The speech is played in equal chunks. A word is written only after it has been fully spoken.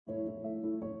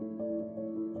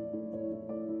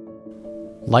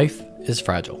Life is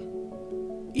fragile.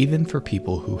 Even for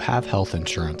people who have health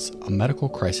insurance, a medical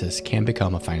crisis can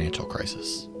become a financial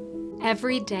crisis.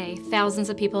 Every day, thousands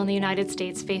of people in the United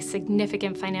States face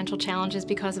significant financial challenges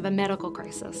because of a medical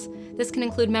crisis. This can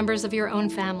include members of your own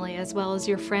family, as well as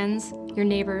your friends, your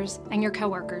neighbors, and your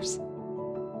coworkers.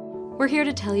 We're here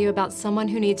to tell you about someone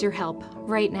who needs your help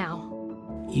right now.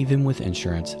 Even with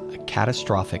insurance, a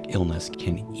catastrophic illness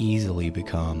can easily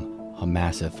become a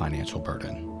massive financial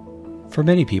burden. For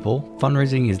many people,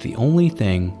 fundraising is the only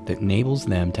thing that enables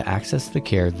them to access the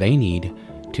care they need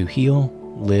to heal,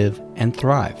 live, and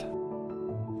thrive.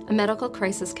 A medical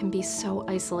crisis can be so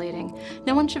isolating.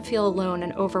 No one should feel alone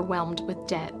and overwhelmed with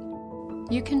debt.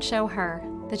 You can show her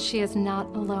that she is not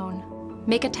alone.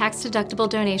 Make a tax-deductible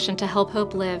donation to Help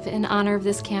Hope Live in honor of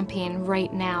this campaign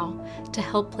right now to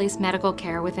help place medical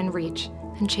care within reach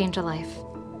and change a life.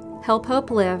 Help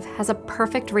Hope Live has a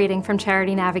perfect rating from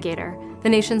Charity Navigator, the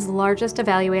nation's largest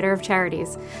evaluator of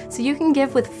charities, so you can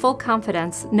give with full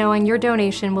confidence knowing your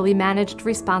donation will be managed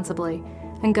responsibly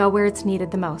and go where it's needed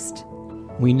the most.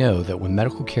 We know that when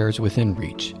medical care is within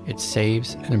reach, it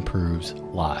saves and improves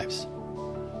lives.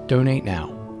 Donate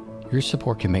now. Your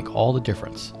support can make all the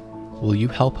difference. Will you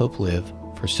help Hope Live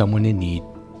for someone in need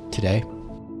today?